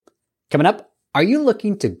Coming up, are you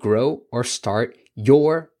looking to grow or start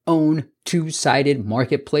your own two-sided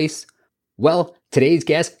marketplace? Well, today's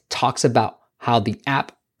guest talks about how the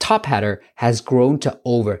app Top Hatter has grown to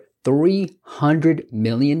over $300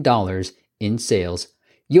 million in sales.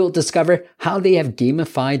 You'll discover how they have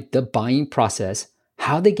gamified the buying process,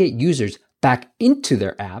 how they get users back into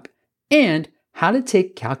their app, and how to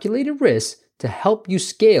take calculated risks to help you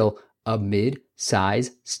scale a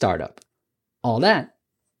mid-size startup. All that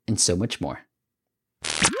and so much more.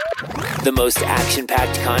 The most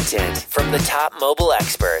action-packed content from the top mobile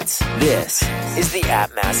experts. This is the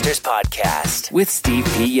App Masters Podcast with Steve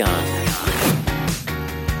P. Young.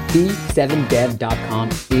 B7dev.com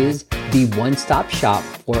is the one-stop shop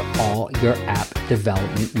for all your app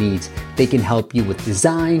development needs. They can help you with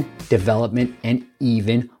design, development, and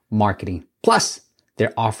even marketing. Plus,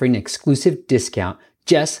 they're offering an exclusive discount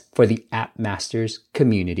just for the App Masters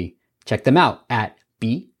community. Check them out at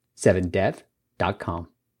B7dev.com.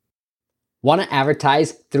 Want to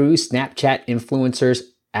advertise through Snapchat influencers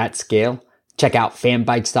at scale? Check out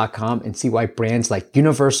fanbytes.com and see why brands like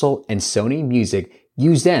Universal and Sony Music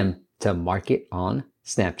use them to market on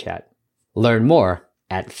Snapchat. Learn more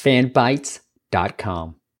at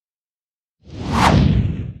fanbytes.com.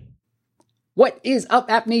 What is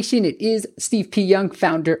up, App Nation? It is Steve P. Young,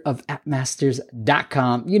 founder of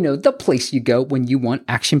appmasters.com. You know, the place you go when you want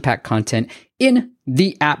action-packed content in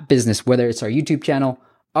the app business, whether it's our YouTube channel,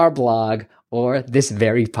 our blog, or this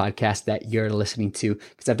very podcast that you're listening to,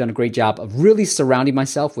 because I've done a great job of really surrounding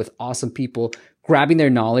myself with awesome people, grabbing their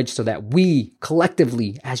knowledge so that we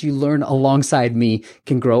collectively, as you learn alongside me,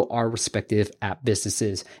 can grow our respective app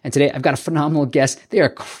businesses. And today I've got a phenomenal guest. They are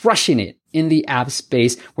crushing it in the app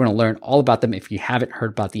space. We're going to learn all about them. If you haven't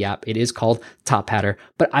heard about the app, it is called Top Hatter.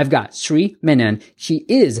 But I've got Sri Menon. She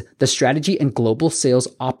is the strategy and global sales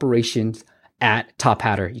operations at Top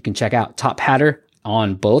Hatter. You can check out Top Hatter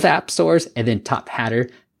on both app stores and then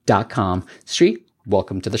tophatter.com. Sri,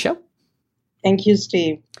 welcome to the show. Thank you,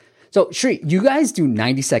 Steve. So Sri, you guys do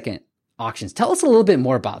 90-second auctions. Tell us a little bit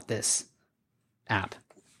more about this app.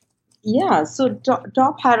 Yeah, so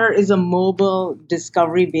Top Hatter is a mobile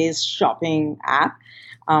discovery-based shopping app.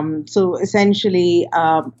 So essentially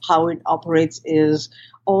how it operates is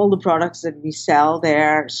all the products that we sell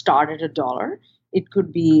there start at $1. It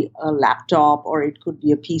could be a laptop or it could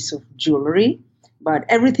be a piece of jewelry. But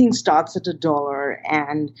everything starts at $1,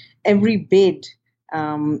 and every bid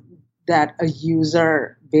that a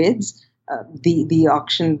user bids, the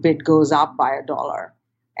auction bid goes up by $1.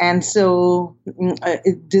 And so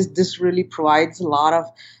this really provides a lot of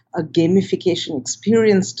a gamification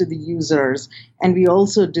experience to the users. And we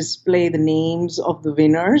also display the names of the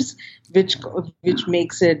winners, which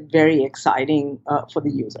makes it very exciting for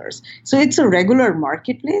the users. So it's a regular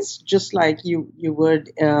marketplace, just like you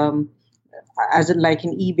would like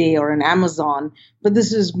an eBay or an Amazon, but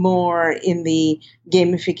this is more in the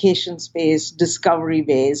gamification space,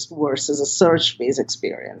 discovery-based versus a search-based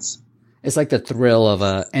experience. It's like the thrill of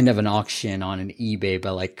a end of an auction on an eBay,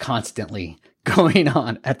 but like constantly going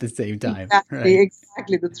on at the same time.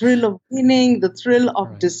 Exactly. The thrill of winning, the thrill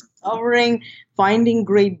of discovering, finding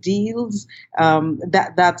great deals.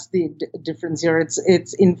 That's the difference here.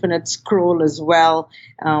 It's infinite scroll as well,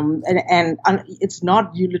 and it's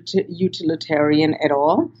not utilitarian at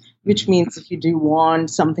all. Which means if you do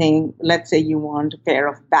want something, let's say you want a pair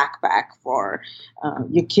of backpack for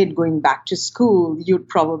your kid going back to school, you'd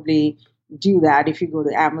probably do that if you go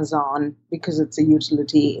to Amazon because it's a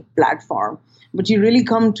utility platform. But you really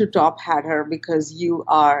come to Top Hatter because you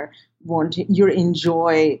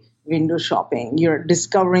enjoy window shopping. You're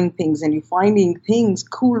discovering things and you're finding things,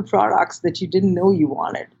 cool products that you didn't know you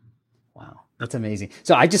wanted. Wow, that's amazing.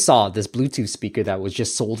 So I just saw this Bluetooth speaker that was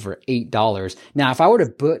just sold for $8. Now, if I were to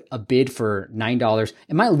put a bid for $9,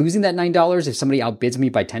 am I losing that $9 if somebody outbids me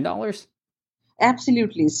by $10?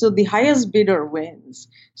 Absolutely. So the highest bidder wins.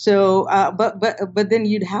 So, but then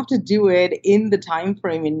you'd have to do it in the time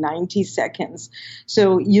frame in 90 seconds.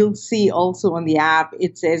 So you'll see also on the app,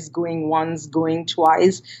 it says going once, going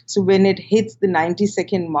twice. So when it hits the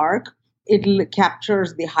 90-second mark, it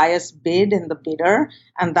captures the highest bid and the bidder,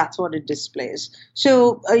 and that's what it displays.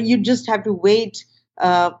 So you just have to wait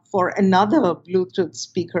for another Bluetooth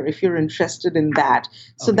speaker if you're interested in that.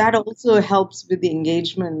 So that also helps with the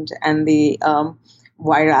engagement and the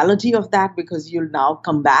virality of that, because you'll now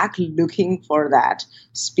come back looking for that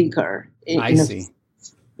speaker. I see.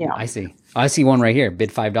 Yeah. I see. I see one right here, bid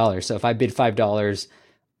 $5. So if I bid $5,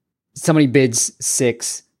 somebody bids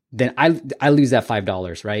 $6, then I lose that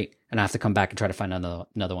 $5, right? And I have to come back and try to find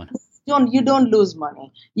another one. You don't lose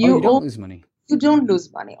money. You don't lose money. You don't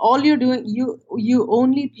lose money. All you're doing, you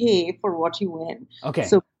only pay for what you win. Okay.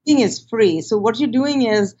 So bidding is free. So what you're doing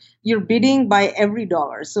is you're bidding by every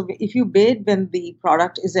dollar. So if you bid when the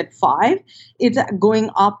product is at $5, it's going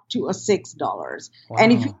up to a $6. Wow.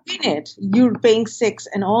 And if you win it, you're paying $6,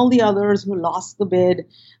 and all the others who lost the bid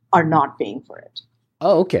are not paying for it.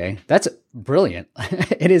 Oh, okay. That's brilliant.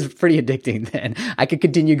 It is pretty addicting then. I could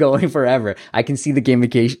continue going forever. I can see the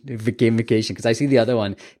gamification because I see the other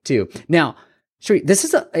one too. Now, Sri, this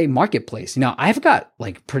is a marketplace. Now, I've got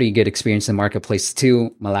like pretty good experience in marketplace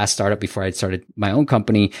too. My last startup before I started my own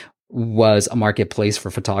company was a marketplace for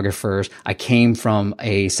photographers. I came from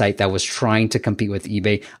a site that was trying to compete with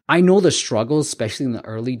eBay. I know the struggles, especially in the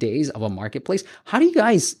early days of a marketplace. How did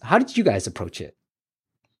you guys approach it?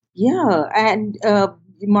 Yeah, and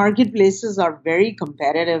marketplaces are very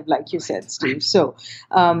competitive, like you said, Steve. So,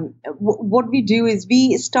 what we do is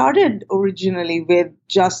we started originally with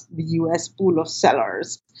just the US pool of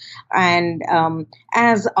sellers. And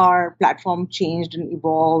as our platform changed and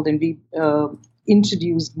evolved, and we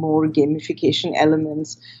introduced more gamification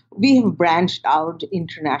elements, we have branched out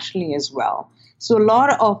internationally as well. So, a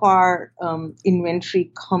lot of our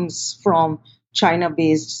inventory comes from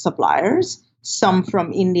China-based suppliers, some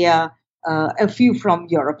from India, a few from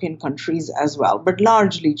European countries as well, but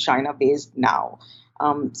largely China-based now.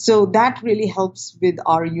 So that really helps with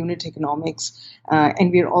our unit economics.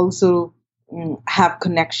 And we're also have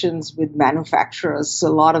connections with manufacturers. So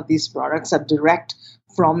a lot of these products are direct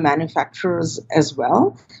from manufacturers as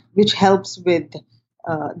well, which helps with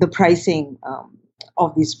the pricing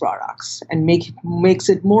of these products and makes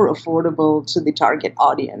it more affordable to the target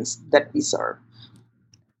audience that we serve.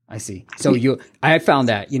 I see. So I found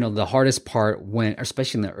that, the hardest part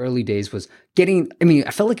especially in the early days was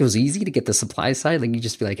I felt like it was easy to get the supply side. Like you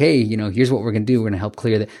just be like, hey, here's what we're going to do. We're going to help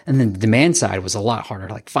clear that. And then the demand side was a lot harder,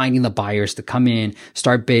 like finding the buyers to come in,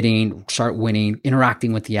 start bidding, start winning,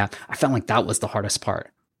 interacting with the app. I felt like that was the hardest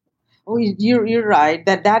part. Oh, you're right.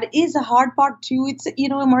 That is a hard part too. It's,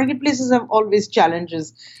 marketplaces have always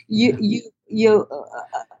challenges. You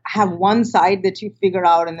have one side that you figure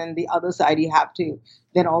out, and then the other side you have to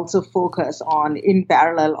then also focus on in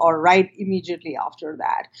parallel or right immediately after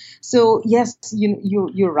that. So yes,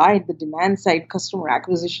 you're right. The demand side customer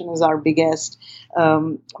acquisition is our biggest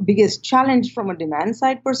challenge from a demand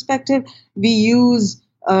side perspective. We use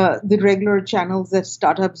the regular channels that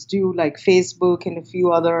startups do, like Facebook and a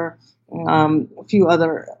few other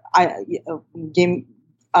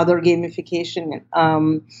gamification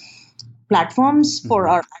platforms for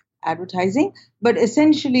our advertising, but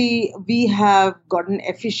essentially we have gotten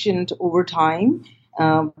efficient over time.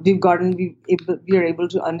 We are able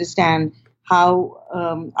to understand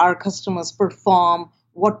how our customers perform,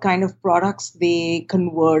 what kind of products they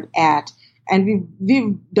convert at, and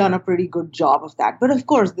we've done a pretty good job of that. But of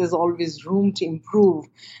course, there's always room to improve,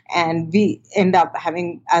 and we end up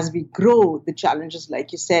having, as we grow, the challenges,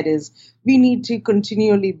 like you said, is we need to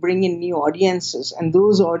continually bring in new audiences, and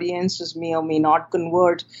those audiences may or may not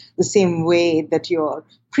convert the same way that your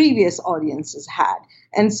previous audiences had.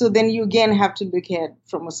 And so then you again have to look at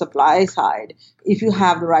from a supply side, if you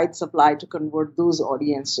have the right supply to convert those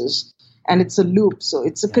audiences. And it's a loop. So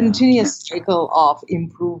it's a continuous cycle of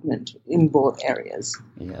improvement in both areas.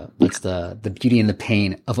 Yeah, that's the beauty and the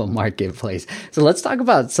pain of a marketplace. So let's talk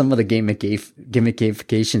about some of the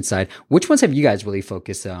gamification side. Which ones have you guys really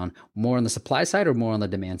focused on? More on the supply side or more on the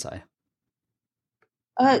demand side?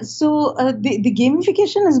 So the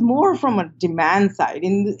gamification is more from a demand side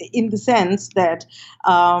in the sense that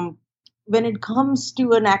when it comes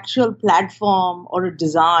to an actual platform or a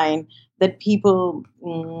design that people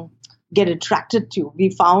get attracted to, we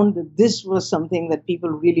found that this was something that people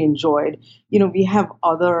really enjoyed. We have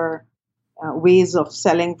other ways of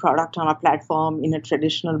selling product on our platform in a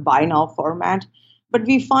traditional buy now format, but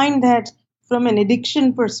we find that from an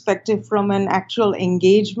addiction perspective, from an actual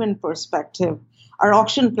engagement perspective, our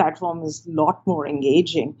auction platform is a lot more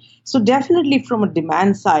engaging. So definitely from a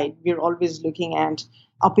demand side, we're always looking at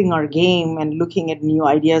upping our game and looking at new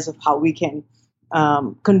ideas of how we can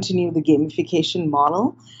continue the gamification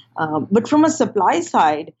model. But from a supply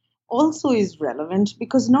side also is relevant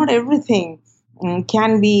because not everything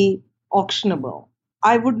can be auctionable.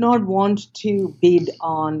 I would not want to bid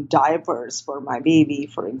on diapers for my baby,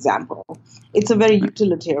 for example. It's a very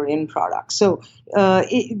utilitarian product. So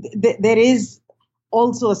there is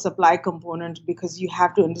also a supply component because you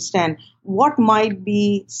have to understand what might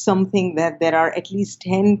be something that there are at least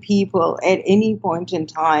 10 people at any point in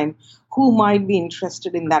time who might be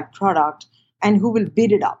interested in that product and who will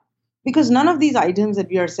bid it up. Because none of these items that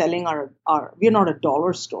we are selling we're not a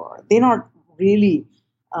dollar store. They're not really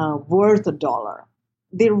worth $1.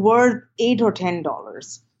 They're worth $8 or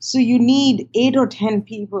 $10. So you need 8 or 10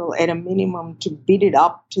 people at a minimum to bid it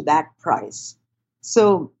up to that price.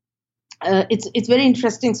 So it's very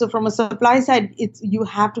interesting. So from a supply side, you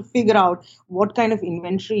have to figure out what kind of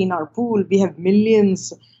inventory in our pool. We have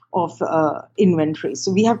millions of inventory.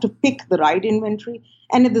 So we have to pick the right inventory.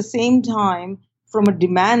 And at the same time, from a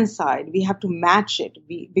demand side, we have to match it.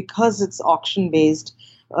 Because it's auction based,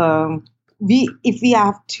 if we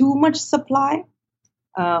have too much supply,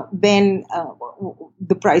 then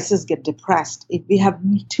the prices get depressed. If we have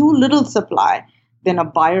too little supply, then our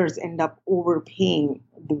buyers end up overpaying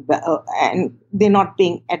and they're not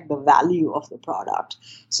paying at the value of the product.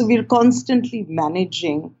 So we're constantly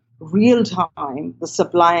managing real time the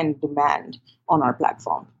supply and demand on our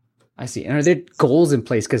platform. I see. And are there goals in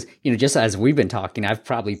place? Because, just as we've been talking, I've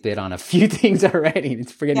probably bid on a few things already.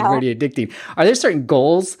 It's getting pretty addicting. Are there certain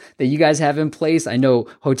goals that you guys have in place? I know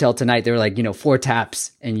Hotel Tonight, they were like, 4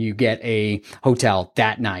 taps and you get a hotel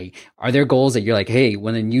that night. Are there goals that you're like, hey,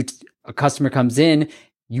 when a customer comes in,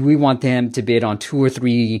 we want them to bid on 2 or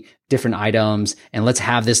 3 different items, and let's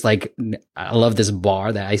have this, like, I love this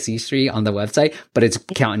bar that I see on the website, but it's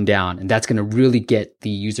counting down, and that's going to really get the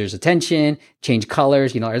user's attention, change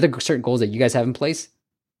colors. Are there certain goals that you guys have in place?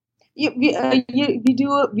 We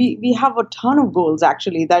have a ton of goals,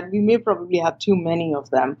 actually, that we may probably have too many of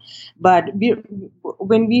them. But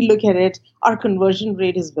when we look at it, our conversion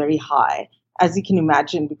rate is very high, as you can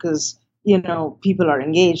imagine, because, people are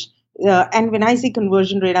engaged. And when I say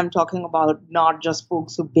conversion rate, I'm talking about not just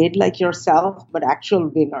folks who bid like yourself, but actual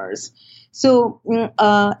winners. So,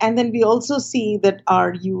 and then we also see that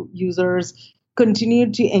our users continue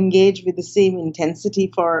to engage with the same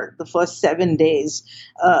intensity for the first 7 days.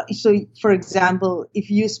 So, for example, if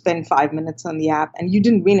you spend 5 minutes on the app and you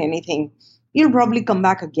didn't win anything, you'll probably come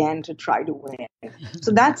back again to try to win.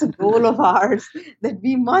 So that's a goal of ours, that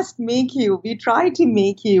we try to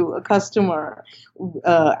make you a customer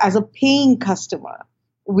as a paying customer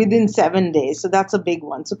within 7 days. So that's a big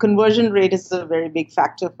one. So conversion rate is a very big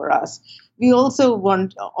factor for us. We also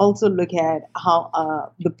look at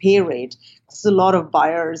how the pay rate. So a lot of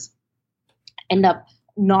buyers end up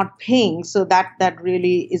not paying. So that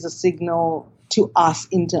really is a signal to us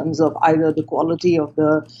in terms of either the quality of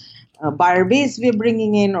the buyer base we're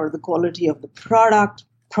bringing in, or the quality of the product.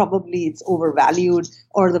 Probably it's overvalued,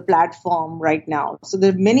 or the platform right now. So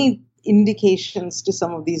there are many indications to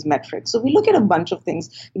some of these metrics. So we look at a bunch of things.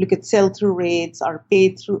 We look at sell-through rates, our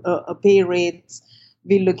pay rates.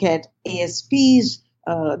 We look at ASPs.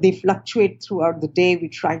 They fluctuate throughout the day. We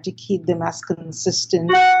try to keep them as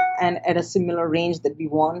consistent and at a similar range that we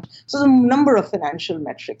want. So the number of financial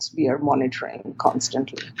metrics we are monitoring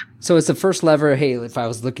constantly. So it's the first lever. Hey, if I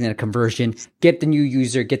was looking at a conversion, get the new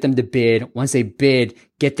user, get them to bid. Once they bid,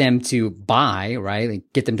 get them to buy, right? Like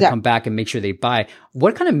get them to come back and make sure they buy.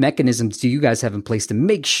 What kind of mechanisms do you guys have in place to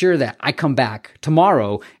make sure that I come back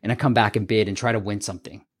tomorrow and I come back and bid and try to win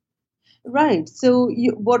something? Right. So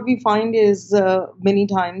what we find is many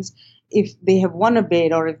times if they have won a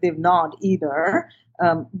bid or if they've not either,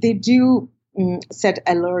 they do set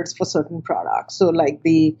alerts for certain products. So like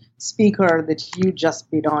the speaker that you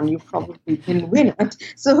just bid on, you probably didn't win it.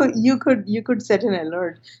 So you could set an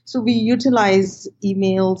alert. So we utilize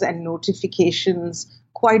emails and notifications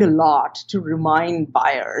quite a lot to remind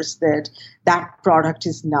buyers that that product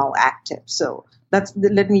is now active. So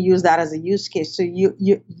let me use that as a use case. So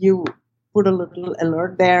you put a little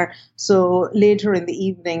alert there. So later in the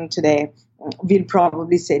evening today, we'll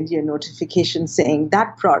probably send you a notification saying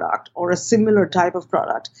that product or a similar type of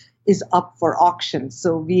product is up for auction.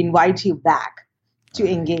 So we invite you back to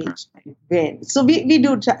engage and win. So we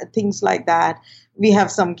do things like that. We have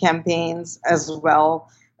some campaigns as well,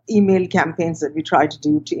 email campaigns that we try to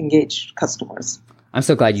do to engage customers. I'm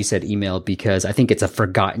so glad you said email, because I think it's a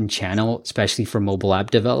forgotten channel, especially for mobile app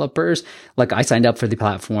developers. Like, I signed up for the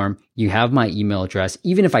platform. You have my email address.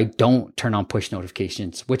 Even if I don't turn on push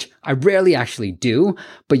notifications, which I rarely actually do,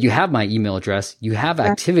 but you have my email address. You have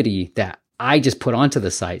activity that I just put onto the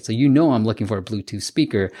site. So I'm looking for a Bluetooth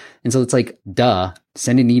speaker. And so it's like, duh,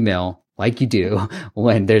 send an email like you do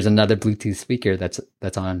when there's another Bluetooth speaker that's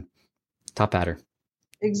on Top Hatter.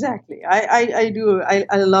 Exactly. I do. I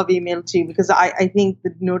love email too, because I think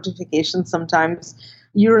the notifications, sometimes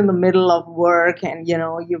you're in the middle of work and,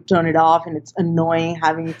 you've turned it off and it's annoying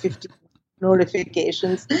having 50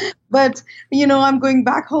 notifications. But, I'm going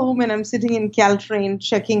back home and I'm sitting in Caltrain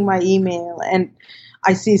checking my email and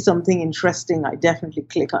I see something interesting. I definitely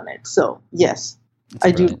click on it. So, yes,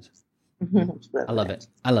 I do. I love it.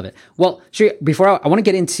 I love it. Well, Shri, before I want to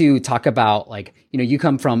get into talk about, like, you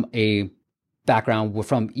come from a background. We're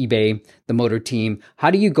from eBay, the motor team.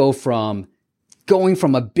 How do you go from going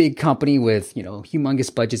from a big company with,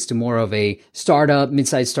 humongous budgets to more of a startup,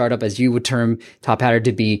 mid-sized startup, as you would term Top Hatter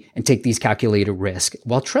to be, and take these calculated risks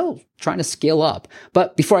while trying to scale up?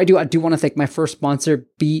 But before I do want to thank my first sponsor,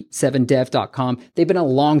 B7Dev.com. They've been a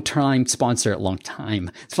long-time sponsor of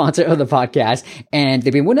the podcast, and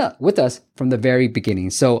they've been with us from the very beginning.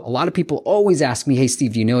 So a lot of people always ask me, hey,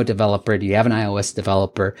 Steve, do you know a developer? Do you have an iOS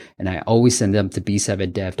developer? And I always send them to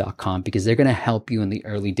B7Dev.com because they're going to help you in the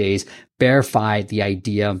early days, verify the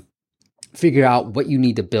idea, figure out what you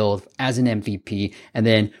need to build as an MVP, and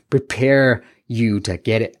then prepare you to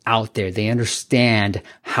get it out there. They understand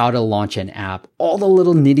how to launch an app, all the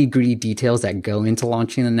little nitty-gritty details that go into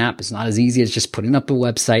launching an app. It's not as easy as just putting up a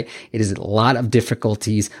website. It is a lot of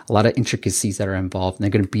difficulties, a lot of intricacies that are involved, and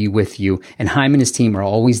they're going to be with you. And Haim and his team are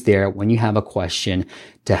always there when you have a question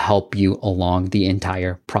to help you along the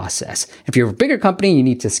entire process. If you're a bigger company and you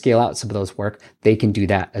need to scale out some of those work, they can do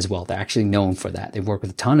that as well. They're actually known for that. They've worked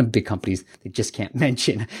with a ton of big companies they just can't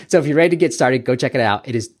mention. So if you're ready to get started, go check it out.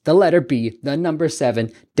 It is the letter B, the number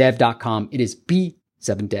 7, dev.com. It is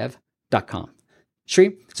B7dev.com.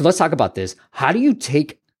 Sri, so let's talk about this. How do you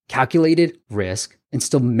take calculated risk and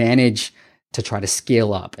still manage to try to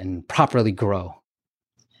scale up and properly grow?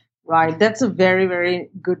 Right. That's a very, very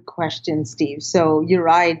good question, Steve. So you're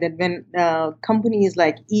right that when companies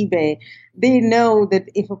like eBay, they know that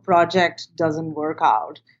if a project doesn't work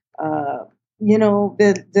out,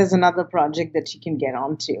 there's another project that you can get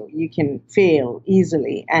onto. You can fail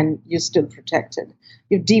easily and you're still protected.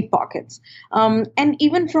 You have deep pockets. And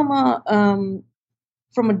even from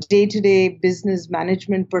a day-to-day business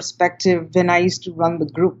management perspective, when I used to run the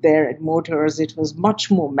group there at Motors, it was much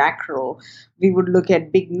more macro. We would look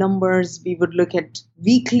at big numbers. We would look at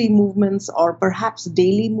weekly movements or perhaps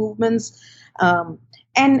daily movements.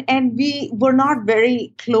 And we were not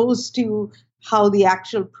very close to how the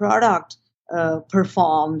actual product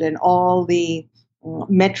performed and all the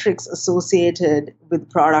metrics associated with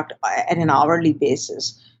product at an hourly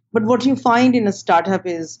basis. But what you find in a startup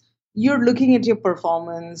is you're looking at your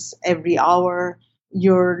performance every hour.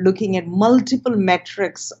 You're looking at multiple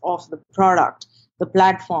metrics of the product, the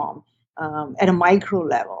platform, at a micro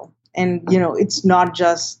level. And, it's not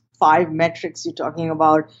just 5 metrics. You're talking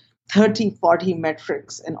about 30, 40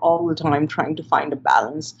 metrics and all the time trying to find a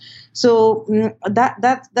balance. So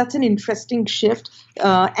that's an interesting shift.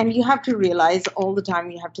 And you have to realize all the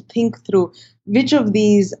time, you have to think through which of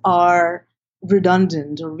these are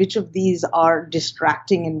redundant or which of these are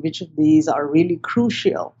distracting and which of these are really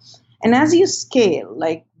crucial. And as you scale,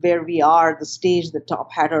 like where we are, the stage that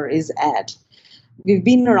Top Hatter is at, we've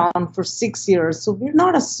been around for 6 years. So we're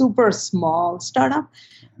not a super small startup.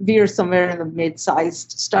 We're somewhere in the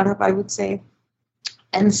mid-sized startup, I would say.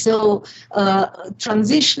 And so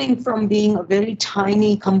transitioning from being a very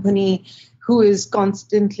tiny company who is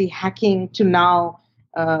constantly hacking to now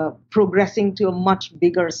progressing to a much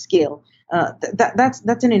bigger scale,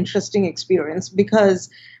 that's an interesting experience because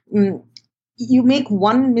you make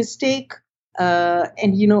one mistake,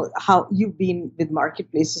 and you know how you've been with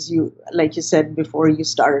marketplaces. You, like you said before you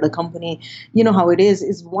started a company, you know how it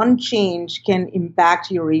is one change can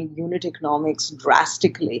impact your unit economics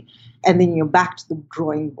drastically, and then you're back to the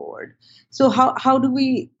drawing board. So how do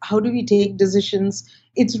we take decisions?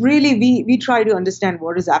 It's really we try to understand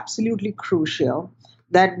what is absolutely crucial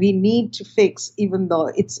that we need to fix, even though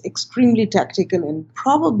it's extremely tactical, and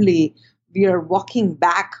probably we are walking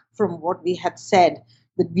back from what we had said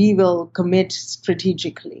that we will commit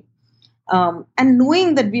strategically. And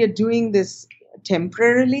knowing that we are doing this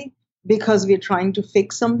temporarily because we're trying to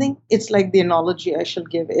fix something, it's like the analogy I shall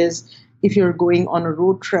give is if you're going on a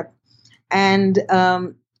road trip and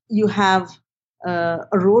you have a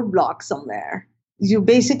roadblock somewhere,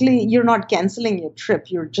 you're not canceling your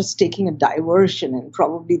trip, you're just taking a diversion, and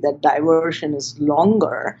probably that diversion is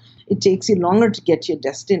longer. It takes you longer to get to your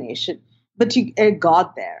destination, but you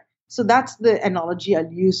got there. So that's the analogy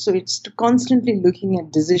I'll use. So it's constantly looking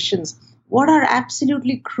at decisions. What are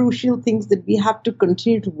absolutely crucial things that we have to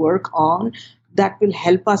continue to work on that will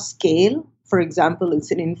help us scale? For example,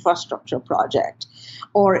 it's an infrastructure project,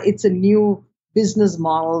 or it's a new business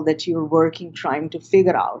model that you're trying to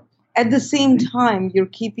figure out. At the same time, you're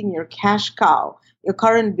keeping your cash cow, your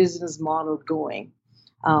current business model going.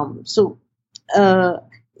 So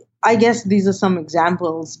I guess these are some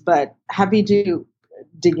examples, but happy to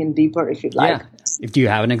dig in deeper if you'd like. Yeah. Do you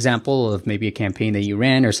have an example of maybe a campaign that you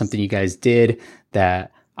ran or something you guys did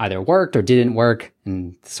that either worked or didn't work,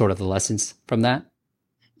 and sort of the lessons from that?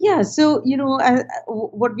 Yeah. So,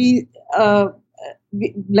 what we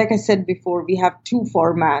like I said before, we have 2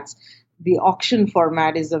 formats. the auction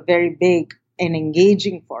format is a very big and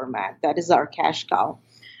engaging format. That is our cash cow.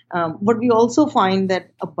 But we also find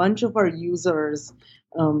that a bunch of our users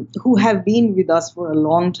who have been with us for a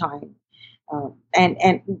long time,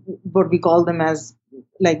 and what we call them as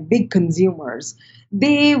like big consumers,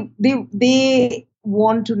 they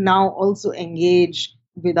want to now also engage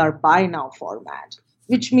with our buy now format,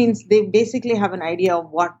 which means they basically have an idea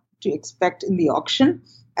of what to expect in the auction,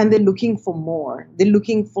 and they're looking for more. They're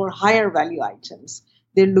looking for higher value items.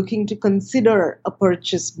 They're looking to consider a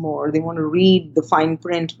purchase more. They want to read the fine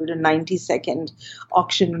print, but a 90-second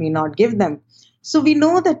auction may not give them. So we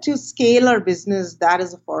know that to scale our business, that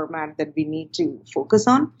is a format that we need to focus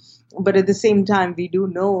on. But at the same time, we do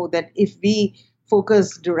know that if we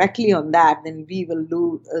focus directly on that, then we will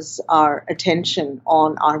lose our attention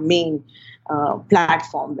on our main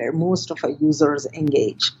platform where most of our users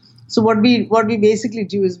engage. So what we basically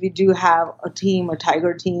do is we do have a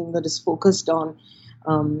tiger team that is focused on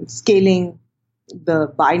scaling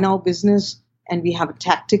the buy now business, and we have a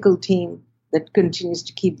tactical team that continues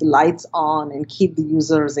to keep the lights on and keep the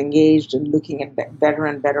users engaged and looking at better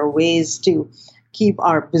and better ways to keep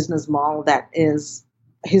our business model that is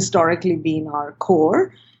historically been our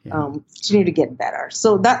core continue to get better.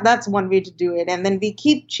 So that's one way to do it. And then we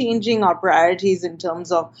keep changing our priorities in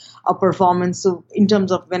terms of our performance. So in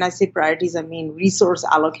terms of, when I say priorities, I mean resource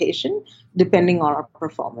allocation depending on our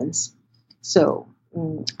performance. So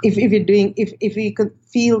if we could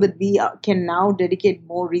feel that we can now dedicate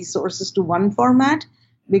more resources to one format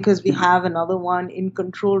because we have another one in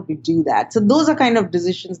control, we do that. So those are kind of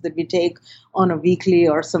decisions that we take on a weekly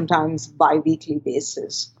or sometimes bi-weekly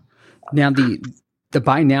basis. Now, the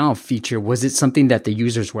buy now feature, was it something that the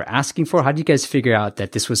users were asking for? How did you guys figure out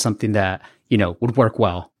that this was something that, would work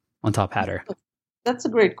well on Top Hatter? That's a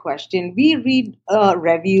great question. We read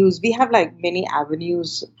reviews. We have like many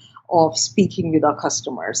avenues of speaking with our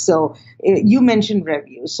customers. So you mentioned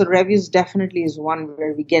reviews. So reviews definitely is one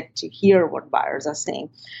where we get to hear what buyers are saying.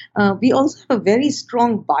 We also have a very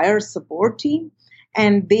strong buyer support team,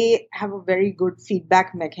 and they have a very good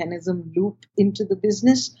feedback mechanism loop into the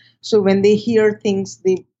business. So when they hear things,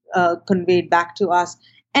 they convey it back to us.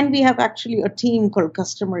 And we have actually a team called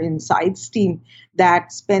Customer Insights team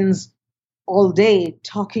that spends all day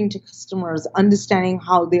talking to customers, understanding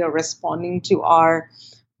how they are responding to our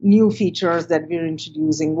new features that we're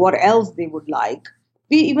introducing, what else they would like.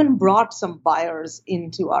 We even brought some buyers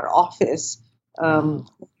into our office earlier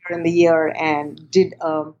in the year and did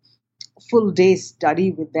a full day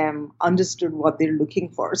study with them, understood what they're looking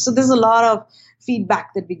for. So there's a lot of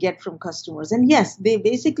feedback that we get from customers. And yes, they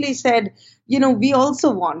basically said, we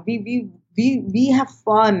also want, we have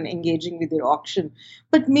fun engaging with your auction,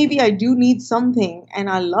 but maybe I do need something, and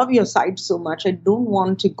I love your site so much, I don't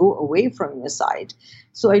want to go away from your site.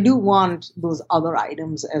 So I do want those other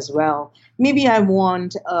items as well. Maybe I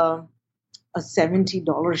want a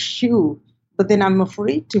 $70 shoe, but then I'm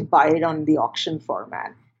afraid to buy it on the auction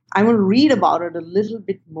format. I will read about it a little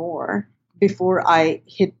bit more before I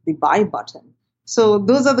hit the buy button. So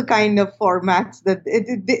those are the kind of formats that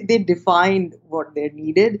they defined what they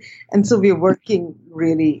needed. And so we're working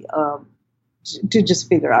really to just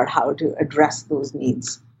figure out how to address those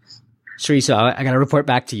needs. Sheree, so I got to report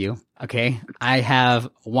back to you. Okay. I have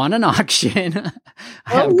won an auction.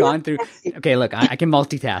 I have gone through. Okay. Look, I can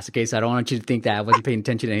multitask. Okay. So I don't want you to think that I wasn't paying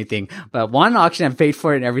attention to anything, but won an auction. I've paid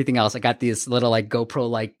for it and everything else. I got this little like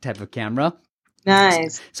GoPro-like type of camera.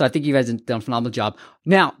 Nice. So I think you guys have done a phenomenal job.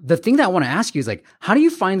 Now, the thing that I want to ask you is like, how do you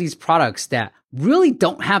find these products that really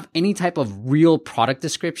don't have any type of real product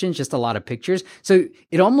description, just a lot of pictures? So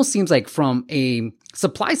it almost seems like from a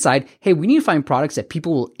supply side, hey, we need to find products that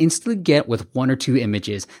people will instantly get with one or two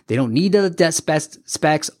images. They don't need the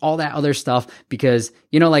specs, all that other stuff, because,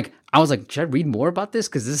 like, I was like, should I read more about this?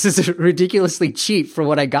 Because this is ridiculously cheap for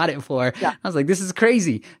what I got it for. Yeah. I was like, this is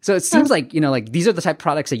crazy. So it seems like, like these are the type of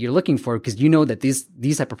products that you're looking for, because that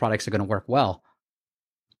these type of products are going to work well.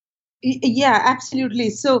 Yeah, absolutely.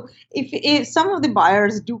 So if some of the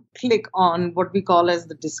buyers do click on what we call as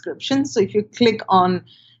the description, so if you click on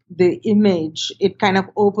the image, it kind of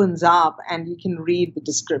opens up and you can read the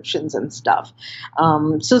descriptions and stuff.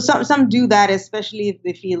 So some do that, especially if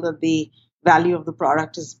they feel that the value of the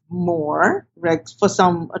product is more. Like for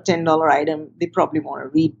a $10 item, they probably want to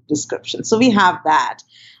read description. So we have that.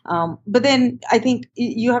 But then I think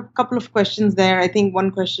you have a couple of questions there. I think one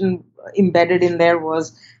question embedded in there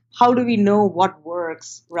was, how do we know what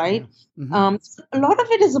works, right? So a lot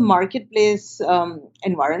of it is a marketplace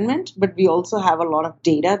environment, but we also have a lot of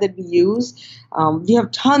data that we use. We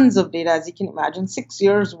have tons of data, as you can imagine, 6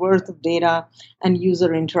 years worth of data and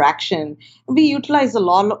user interaction. We utilize a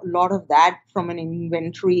lot of that from an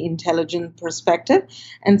inventory intelligence perspective.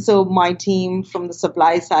 And so my team from the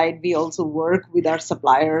supply side, we also work with our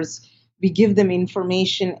suppliers. We give them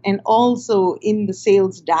information, and also in the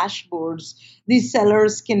sales dashboards, these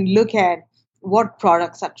sellers can look at what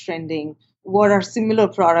products are trending, what are similar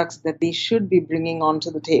products that they should be bringing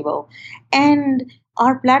onto the table. And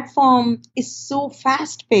our platform is so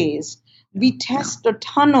fast paced. We test a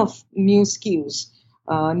ton of new SKUs,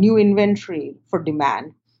 new inventory for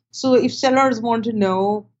demand. So if sellers want to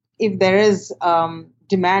know if there is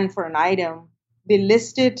demand for an item, they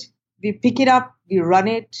list it, we pick it up, we run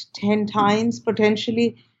it 10 times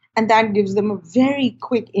potentially, and that gives them a very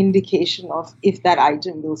quick indication of if that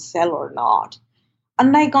item will sell or not.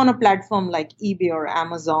 Unlike on a platform like eBay or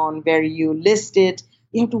Amazon, where you list it,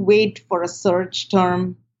 you have to wait for a search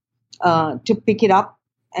term to pick it up,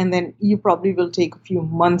 and then you probably will take a few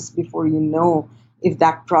months before you know if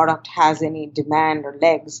that product has any demand or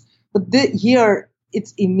legs. But here,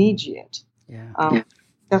 it's immediate.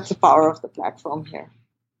 That's the power of the platform here.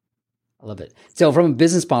 I love it. So from a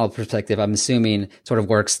business model perspective, I'm assuming it sort of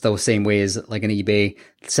works the same way as like an eBay.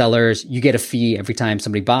 Sellers, you get a fee every time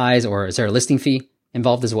somebody buys, or is there a listing fee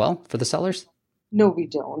involved as well for the sellers? No, we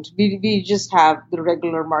don't. We just have the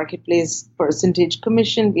regular marketplace percentage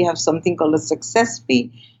commission. We have something called a success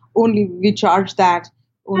fee. Only we charge that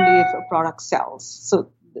only if a product sells.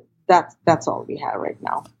 So that's all we have right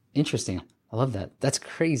now. Interesting. I love that. That's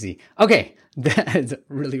crazy. Okay. That's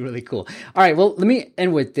really, really cool. All right. Well, let me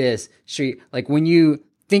end with this, Sri. Like when you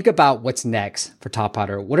think about what's next for Top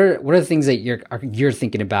Potter, what are the things that you're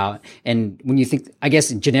thinking about? And when you think, I guess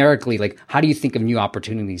generically, like how do you think of new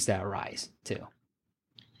opportunities that arise too?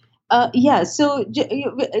 So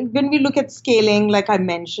when we look at scaling, like I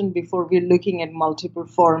mentioned before, we're looking at multiple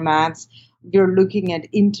formats. We're looking at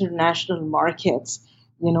international markets.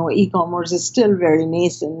 You know, e-commerce is still very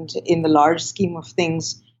nascent in the large scheme of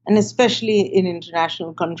things, and especially in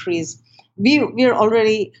international countries. We're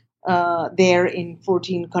already there in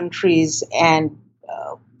 14 countries, and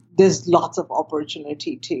there's lots of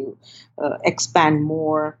opportunity to expand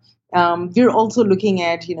more. We're also looking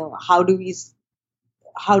at, how do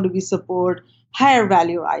we support higher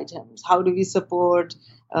value items? How do we support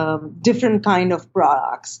different kind of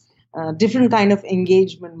products? Different kind of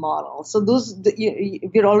engagement models. So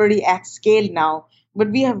we're already at scale now, but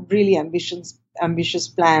we have really ambitious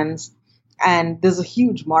plans, and there's a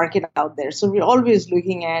huge market out there. So we're always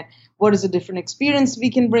looking at what is a different experience we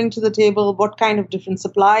can bring to the table, what kind of different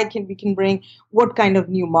supply we can bring, what kind of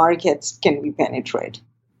new markets can we penetrate.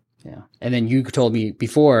 Yeah. And then you told me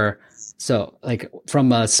before, so like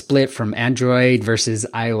from a split from Android versus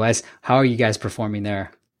iOS, how are you guys performing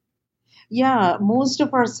there? Yeah, most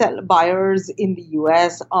of our buyers in the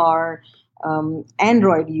US are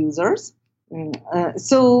Android users.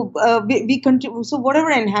 So we continue. So whatever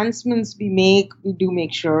enhancements we make, we do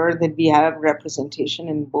make sure that we have representation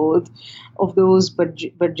in both of those. But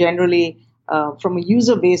generally, from a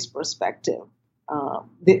user-based perspective,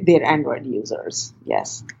 they're Android users.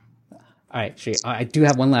 Yes. All right, Sri, I do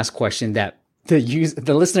have one last question that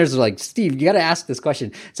the listeners are like, Steve, you got to ask this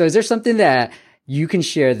question. So is there something that you can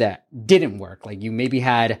share that didn't work? Like you maybe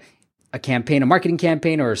had a marketing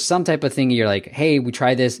campaign or some type of thing. You're like, hey, we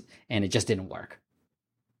tried this and it just didn't work.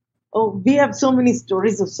 Oh, we have so many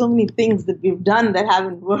stories of so many things that we've done that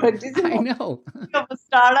haven't worked. Isn't I know. Of a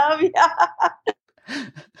startup,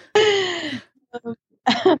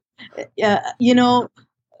 yeah.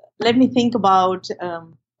 Let me think about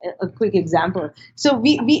a quick example. So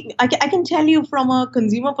I can tell you from a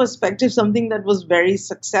consumer perspective something that was very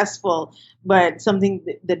successful, but something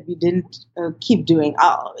that we didn't keep doing.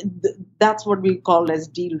 That's what we call as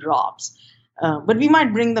deal drops. But we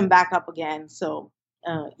might bring them back up again. So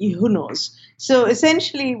who knows? So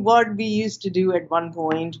essentially what we used to do at one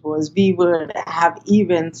point was we would have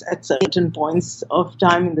events at certain points of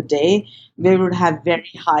time in the day. We would have very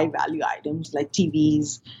high value items like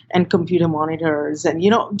TVs and computer monitors and,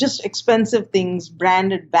 just expensive things,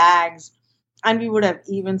 branded bags. And we would have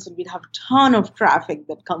events and we'd have a ton of traffic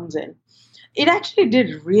that comes in. It actually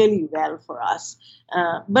did really well for us.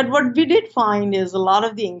 But what we did find is a lot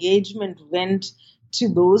of the engagement went to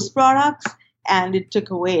those products, and it took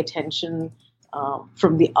away attention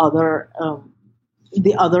from the other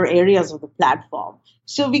the other areas of the platform.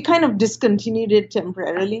 So we kind of discontinued it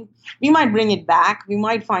temporarily. We might bring it back. We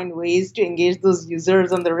might find ways to engage those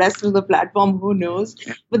users on the rest of the platform. Who knows?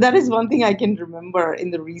 But that is one thing I can remember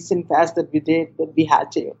in the recent past that we did that we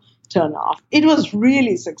had to turn off. It was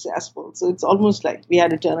really successful. So it's almost like we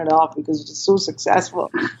had to turn it off because it was so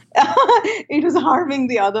successful. It was harming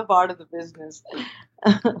the other part of the business.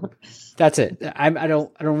 That's it. I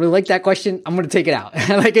don't really like that question. I'm going to take it out.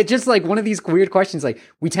 Like, it's just like one of these weird questions. Like,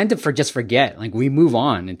 we tend to just forget, like, we move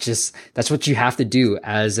on. It's just, that's what you have to do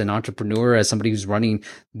as an entrepreneur, as somebody who's running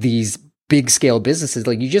these big scale businesses.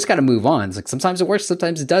 Like, you just got to move on. It's like, sometimes it works,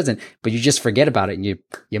 sometimes it doesn't, but you just forget about it and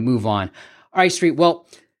you move on. All right, Street. Well,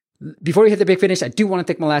 before we hit the big finish, I do want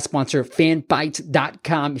to thank my last sponsor,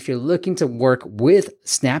 fanbyte.com. If you're looking to work with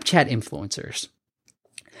Snapchat influencers,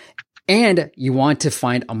 and you want to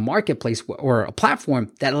find a marketplace or a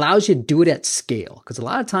platform that allows you to do it at scale. Because a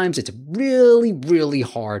lot of times it's really, really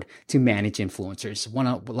hard to manage influencers.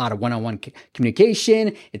 A lot of one-on-one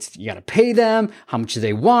communication. You got to pay them. How much do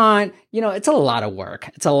they want? It's a lot of work.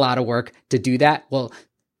 It's a lot of work to do that. Well,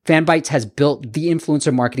 Fanbytes has built the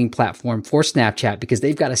influencer marketing platform for Snapchat because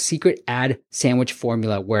they've got a secret ad sandwich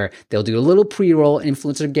formula where they'll do a little pre-roll,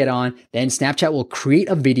 influencer get on, then Snapchat will create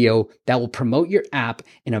a video that will promote your app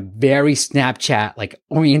in a very Snapchat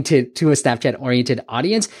oriented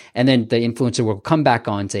audience. And then the influencer will come back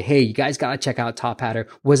on and say, hey, you guys got to check out Top Hatter.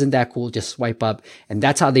 Wasn't that cool? Just swipe up. And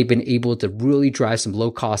that's how they've been able to really drive some low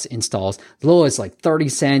cost installs. As low as like 30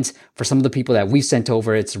 cents. For some of the people that we've sent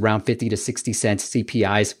over, it's around 50 to 60 cents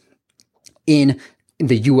CPIs. In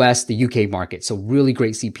the US, the UK market. So really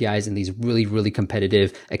great CPIs in these really, really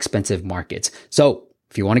competitive, expensive markets. So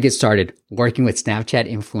if you want to get started working with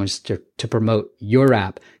Snapchat influencers to promote your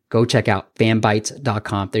app, go check out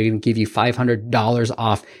fanbytes.com. They're going to give you $500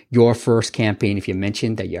 off your first campaign if you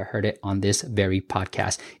mention that you heard it on this very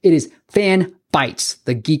podcast. It is Fanbytes,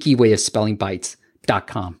 the geeky way of spelling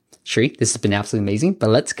bytes.com. Shri, this has been absolutely amazing, but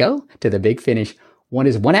let's go to the big finish.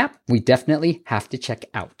 One app we definitely have to check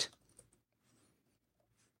out.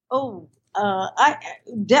 Oh,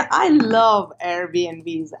 I love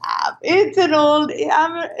Airbnb's app. It's an old,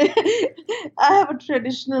 I have a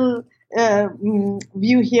traditional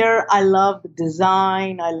view here. I love the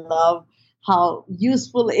design. I love how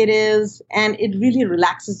useful it is. And it really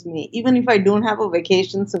relaxes me. Even if I don't have a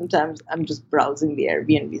vacation, sometimes I'm just browsing the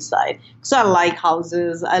Airbnb site. So I like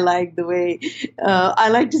houses. I like the way, I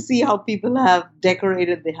like to see how people have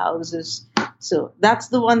decorated the houses. So that's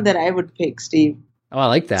the one that I would pick, Steve. Oh, I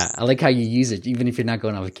like that. I like how you use it, even if you're not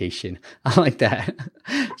going on vacation. I like that.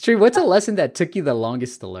 Sri, what's a lesson that took you the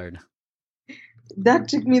longest to learn? That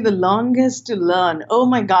took me the longest to learn. Oh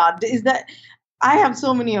my God. I have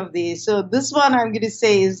so many of these. So this one I'm going to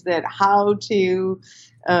say is that how to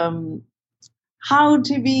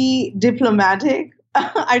be diplomatic.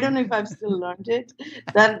 I don't know if I've still learned it.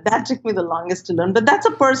 That took me the longest to learn, but that's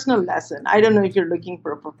a personal lesson. I don't know if you're looking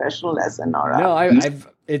for a professional lesson or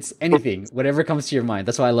it's anything, whatever comes to your mind.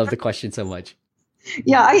 That's why I love the question so much.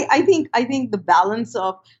 Yeah, I think the balance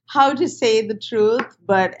of how to say the truth,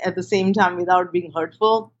 but at the same time without being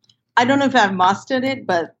hurtful. I don't know if I've mastered it,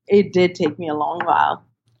 but it did take me a long while.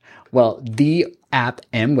 Well, the app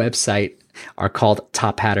and website are called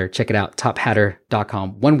Top Hatter. Check it out,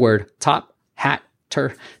 tophatter.com. One word,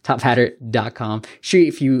 tophatter.com. Shri,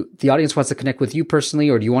 if the audience wants to connect with you personally,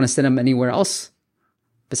 or do you want to send them anywhere else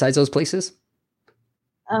besides those places?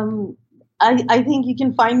 I think you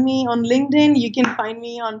can find me on LinkedIn. You can find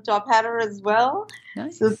me on Top Hatter as well.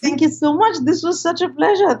 Nice. So thank you so much. This was such a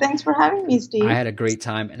pleasure. Thanks for having me, Steve. I had a great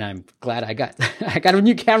time, and I'm glad I got a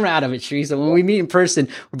new camera out of it, Shri. So when we meet in person,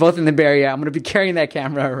 we're both in the Bay Area. I'm going to be carrying that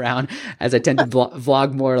camera around as I tend to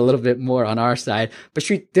vlog a little bit more on our side. But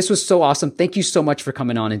Shri, this was so awesome. Thank you so much for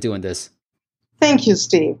coming on and doing this. Thank you,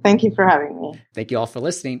 Steve. Thank you for having me. Thank you all for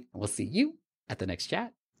listening. We'll see you at the next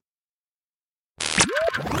chat.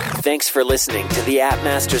 Thanks for listening to the App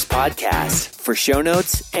Masters podcast. For show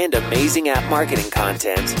notes and amazing app marketing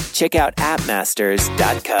content, check out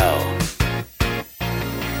appmasters.co.